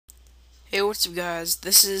Hey, what's up guys?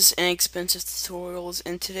 This is Inexpensive Tutorials,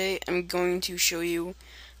 and today I'm going to show you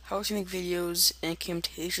how to make videos in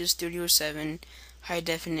Camtasia Studio 7 high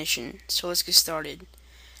definition. So let's get started.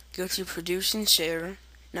 Go to Produce and Share.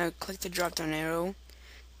 Now click the drop down arrow.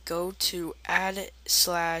 Go to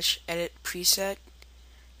Add/Edit Preset.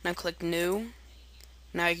 Now click New.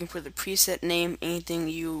 Now you can put the preset name anything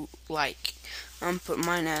you like. Put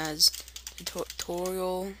mine as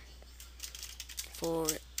tutorial for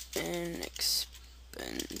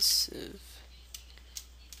inexpensive.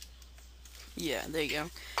 Yeah, there you go.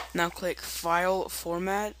 Now click File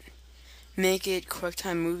Format. Make it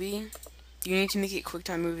QuickTime Movie. You need to make it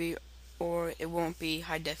QuickTime Movie or it won't be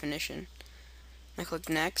high definition. Now click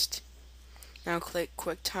Next. Now click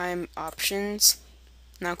QuickTime Options.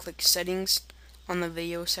 Now click Settings on the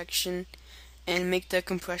video section and make the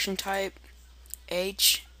compression type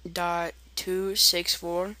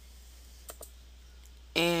H.264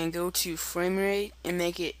 and go to frame rate and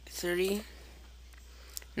make it 30.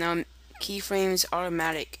 Now keyframes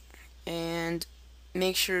automatic and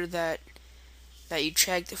make sure that you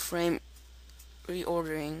check the frame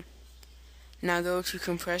reordering. Now go to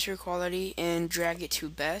compressor quality and drag it to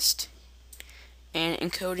best, and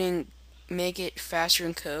encoding, make it faster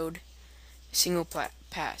encode single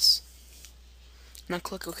pass. Now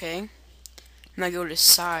click OK. Now go to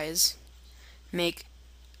size, make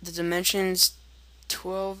the dimensions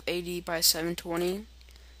 1280 by 720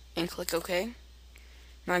 and click OK.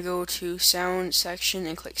 Now go to sound section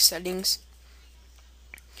and click settings.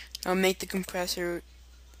 Now make the compressor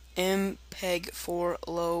MPEG 4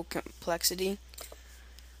 low complexity.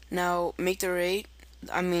 Now make the rate,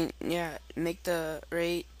 make the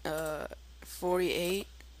rate 48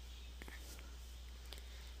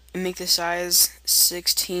 and make the size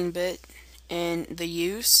 16-bit and the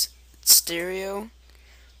use stereo.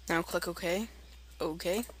 Now click OK.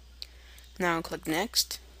 OK. Now click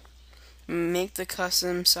Next. Make the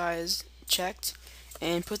custom size checked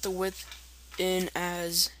and put the width in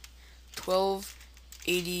as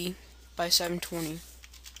 1280 by 720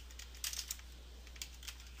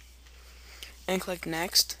 and click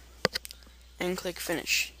Next and click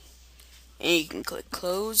Finish, and you can click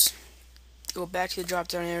Close, go back to the drop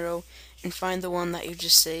down arrow and find the one that you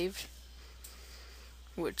just saved,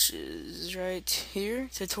 which is right here,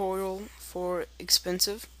 tutorial for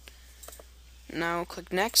expensive. Now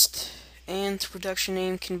click Next, and the production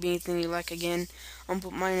name can be anything you like. Again, I'll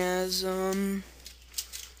put mine as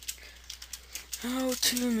how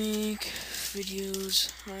to make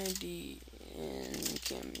videos ID in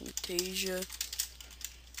Camtasia,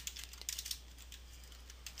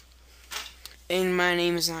 and my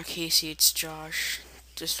name is not Casey, it's Josh,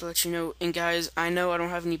 just to let you know. And guys, I know I don't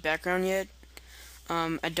have any background yet.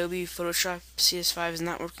 Adobe Photoshop CS5 is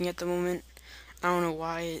not working at the moment. I don't know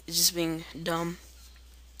why, it's just being dumb.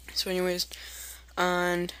 So anyways,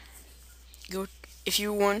 and if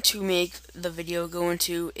you want to make the video go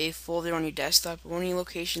into a folder on your desktop or any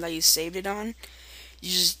location that you saved it on, you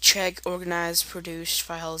just check organize produced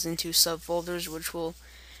files into subfolders, which will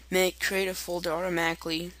create a folder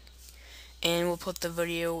automatically and we'll put the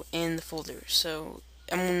video in the folder. So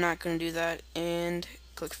I'm not going to do that, and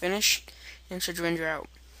click Finish and it should render out.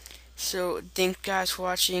 So thank you guys for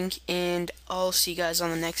watching, and I'll see you guys on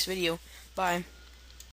the next video. Bye.